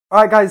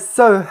Alright guys,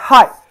 so,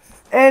 hi!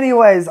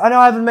 Anyways, I know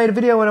I haven't made a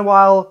video in a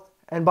while,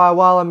 and by a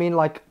while I mean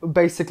like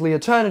basically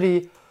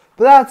eternity,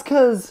 but that's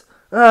because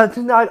I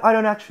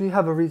don't actually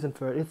have a reason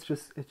for it. It's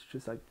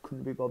just I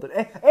couldn't be bothered.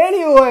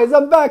 Anyways,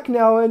 I'm back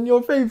now, and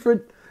your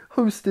favorite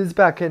host is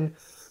back, and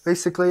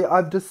basically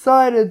I've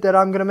decided that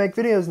I'm gonna make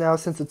videos now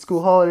since it's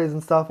school holidays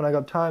and stuff, and I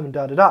got time and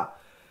da-da-da.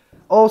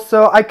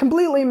 Also, I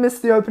completely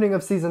missed the opening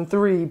of Season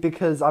 3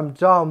 because I'm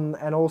dumb,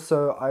 and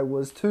also I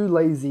was too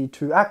lazy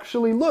to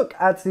actually look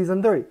at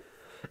Season 3.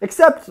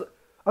 Except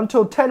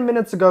until 10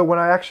 minutes ago when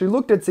I actually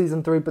looked at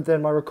Season 3, but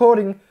then my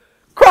recording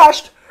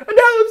crashed, and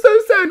now I'm so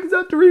sad because I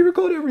have to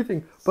re-record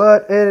everything.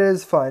 But it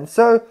is fine.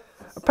 So,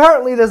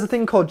 apparently there's a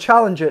thing called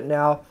Challenge It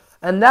now,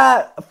 and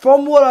that,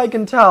 from what I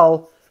can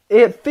tell,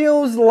 it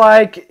feels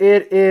like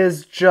it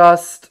is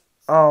just,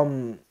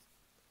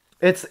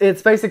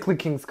 it's basically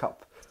King's Cup.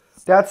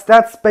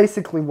 That's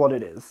basically what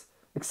it is,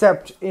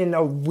 except in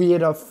a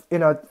weirder,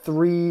 in a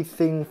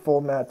 3-thing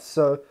format.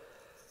 So,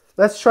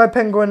 let's try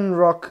Penguin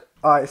Rock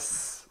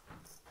Ice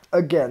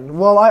again.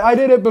 Well, I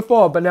did it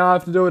before, but now I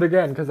have to do it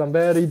again because I'm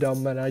very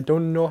dumb and I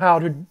don't know how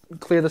to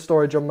clear the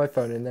storage on my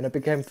phone, and then it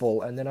became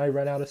full, and then I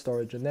ran out of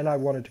storage, and then I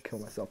wanted to kill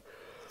myself.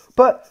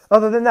 But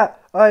other than that,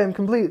 I am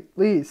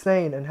completely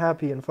sane and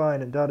happy and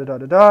fine and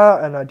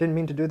da-da-da-da-da, and I didn't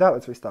mean to do that.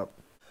 Let's restart.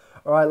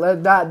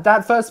 Alright,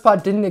 that first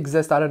part didn't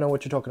exist. I don't know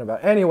what you're talking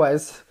about.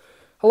 Anyways,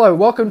 hello,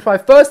 welcome to my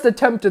first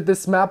attempt at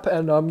this map,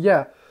 and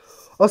yeah.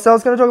 Also, I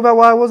was going to talk about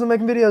why I wasn't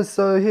making videos,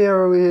 so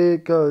here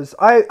it goes.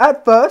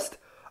 At first,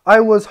 I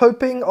was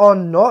hoping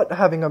on not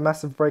having a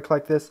massive break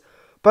like this,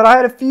 but I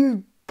had a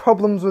few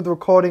problems with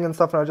recording and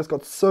stuff, and I just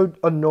got so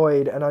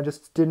annoyed, and I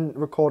just didn't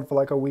record for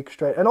like a week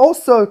straight. And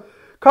also,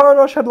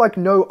 Kartrider had like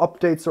no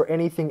updates or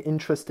anything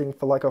interesting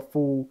for like a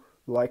full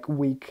like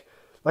week.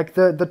 Like,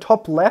 the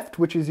top left,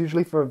 which is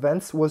usually for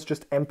events, was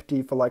just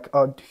empty for, like,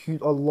 a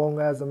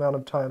long-ass amount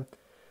of time.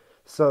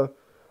 So,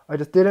 I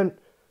just didn't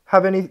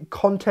have any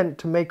content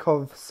to make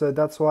of, so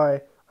that's why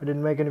I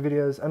didn't make any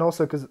videos. And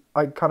also because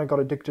I kind of got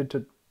addicted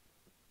to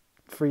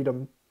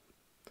freedom.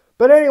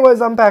 But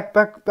anyways, I'm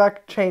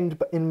back chained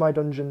in my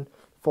dungeon,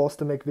 forced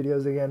to make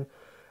videos again.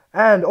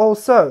 And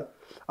also,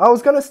 I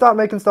was going to start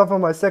making stuff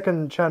on my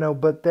second channel,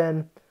 but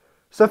then...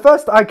 So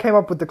first, I came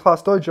up with the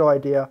Class Dojo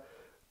idea.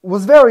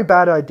 Was very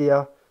bad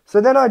idea. So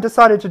then I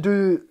decided to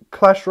do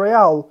Clash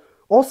Royale.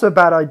 Also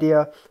bad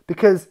idea,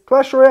 because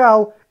Clash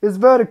Royale is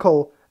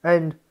vertical,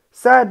 and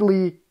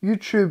sadly,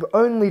 YouTube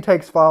only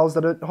takes files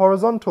that are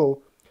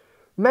horizontal.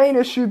 Main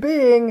issue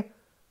being,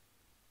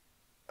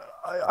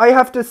 I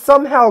have to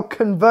somehow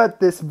convert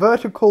this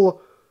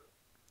vertical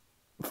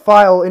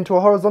file into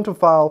a horizontal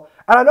file.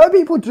 And I know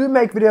people do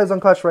make videos on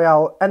Clash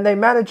Royale, and they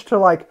manage to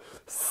like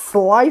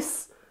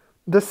slice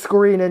the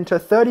screen into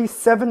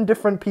 37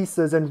 different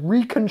pieces and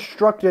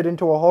reconstruct it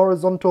into a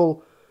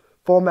horizontal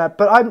format,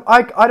 but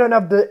I don't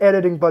have the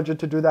editing budget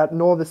to do that,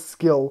 nor the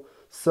skill,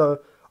 so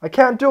I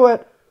can't do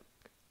it,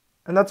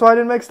 and that's why I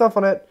didn't make stuff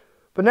on it.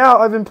 But now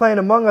I've been playing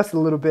Among Us a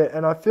little bit,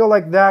 and I feel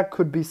like that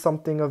could be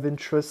something of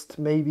interest,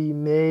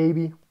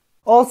 maybe.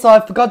 Also,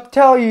 I forgot to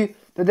tell you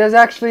that there's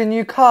actually a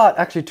new cart,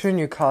 actually 2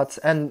 new carts,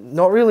 and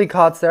not really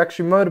carts, they're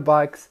actually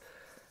motorbikes,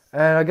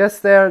 and I guess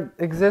they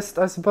exist,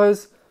 I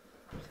suppose.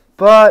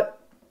 But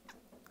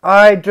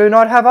I do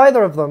not have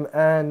either of them,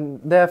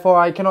 and therefore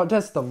I cannot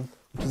test them,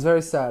 which is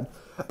very sad.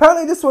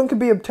 Apparently this one can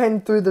be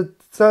obtained through the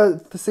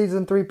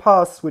Season 3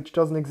 pass, which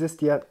doesn't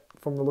exist yet,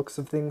 from the looks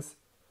of things.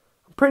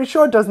 I'm pretty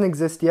sure it doesn't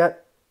exist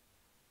yet.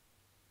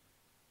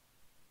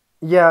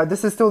 Yeah,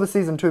 this is still the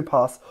Season 2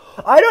 pass.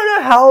 I don't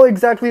know how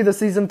exactly the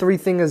Season 3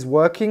 thing is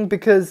working,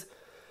 because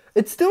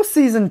it's still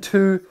Season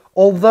 2,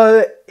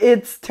 although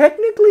it's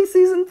technically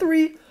Season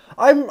 3.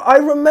 I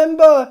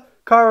remember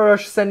Kartrider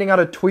sending out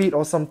a tweet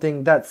or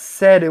something that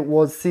said it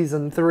was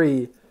Season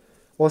 3,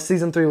 or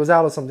Season 3 was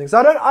out or something. So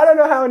I don't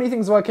know how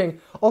anything's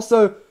working.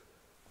 Also,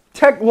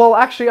 well,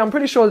 actually, I'm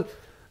pretty sure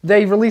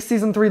they released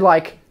Season 3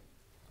 like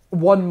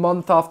 1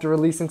 month after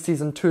releasing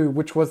Season 2,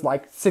 which was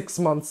like 6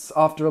 months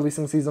after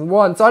releasing Season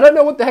 1. So I don't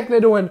know what the heck they're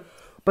doing,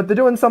 but they're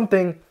doing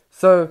something.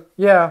 So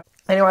yeah.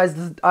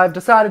 Anyways, I've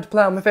decided to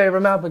play on my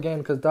favorite map again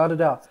because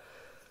da-da-da.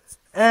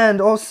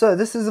 And also,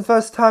 this is the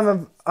first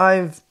time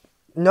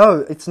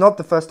No, it's not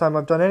the first time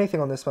I've done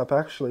anything on this map,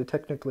 actually,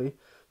 technically.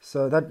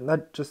 So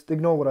that just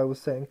ignore what I was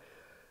saying.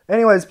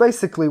 Anyways,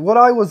 basically, what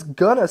I was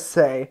gonna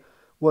say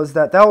was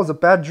that was a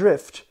bad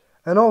drift.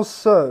 And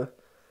also,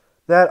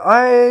 that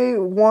I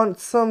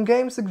want some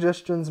game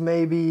suggestions,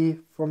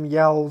 maybe, from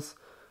Yells.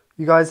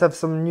 You guys have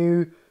some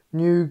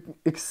new,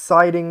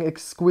 exciting,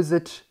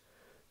 exquisite,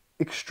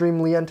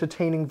 extremely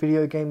entertaining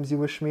video games you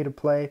wish me to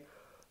play.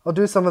 I'll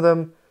do some of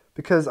them,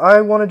 because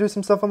I want to do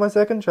some stuff on my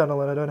second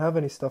channel, and I don't have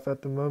any stuff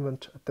at the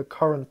moment, at the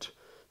current,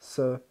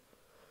 so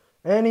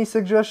any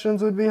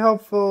suggestions would be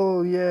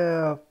helpful,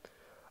 yeah.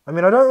 I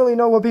mean, I don't really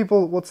know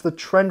what's the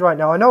trend right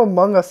now. I know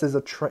Among Us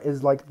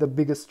is like the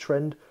biggest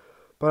trend,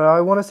 but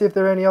I want to see if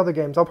there are any other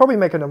games. I'll probably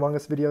make an Among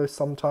Us video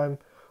sometime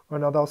or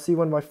another. I'll see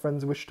when my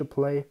friends wish to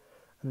play,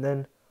 and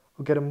then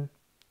I'll get them,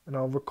 and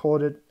I'll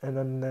record it, and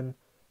then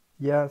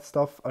Yeah,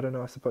 stuff. I don't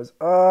know, I suppose.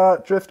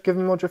 Drift. Give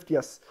me more drift.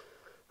 Yes.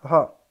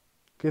 Aha.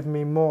 Give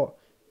me more.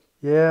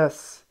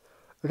 Yes.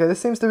 Okay,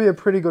 this seems to be a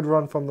pretty good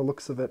run from the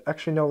looks of it.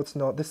 Actually, no, it's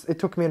not. It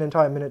took me an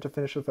entire minute to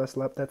finish the first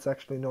lap. That's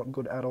actually not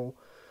good at all.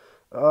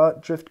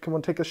 Drift. Come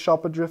on, take a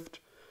sharper drift.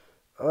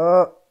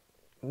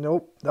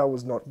 Nope. That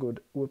was not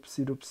good.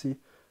 Whoopsie doopsie.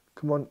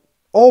 Come on.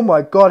 Oh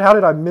my god, how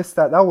did I miss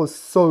that? That was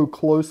so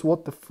close.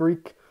 What the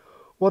freak?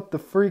 What the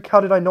freak? How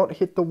did I not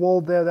hit the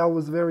wall there? That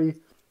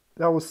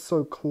was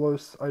so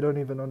close. I don't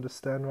even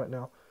understand right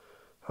now.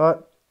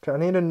 Okay, I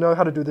need to know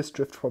how to do this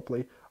drift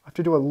properly. I have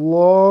to do a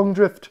long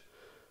drift.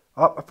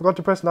 I forgot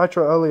to press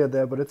nitro earlier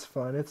there, but it's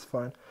fine, it's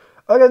fine.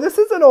 Okay, this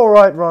is an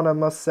alright run, I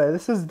must say.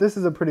 This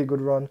is a pretty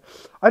good run.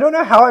 I don't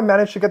know how I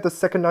managed to get the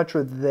second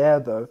nitro there,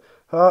 though.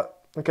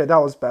 Okay, that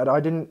was bad.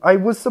 I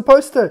was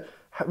supposed to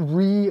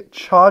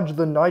recharge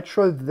the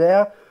nitro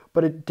there,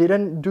 but it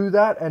didn't do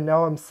that, and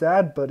now I'm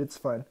sad, but it's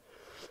fine.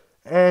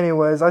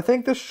 Anyways, I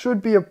think this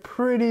should be a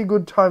pretty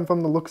good time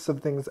from the looks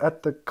of things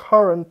at the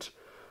current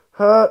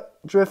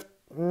drift.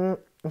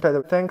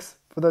 Okay, thanks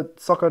for the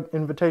soccer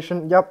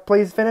invitation. Yep,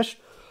 please finish.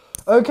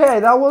 Okay,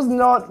 that was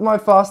not my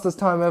fastest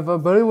time ever,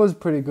 but it was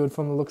pretty good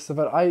from the looks of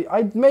it.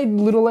 I made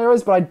little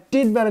errors, but I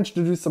did manage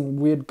to do some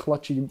weird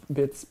clutchy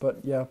bits, but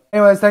yeah.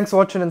 Anyways, thanks for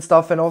watching and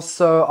stuff, and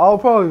also, I'll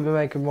probably be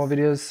making more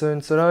videos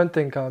soon, so don't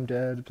think I'm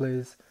dead,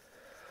 please.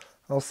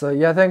 Also,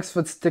 yeah, thanks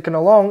for sticking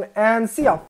along, and see ya!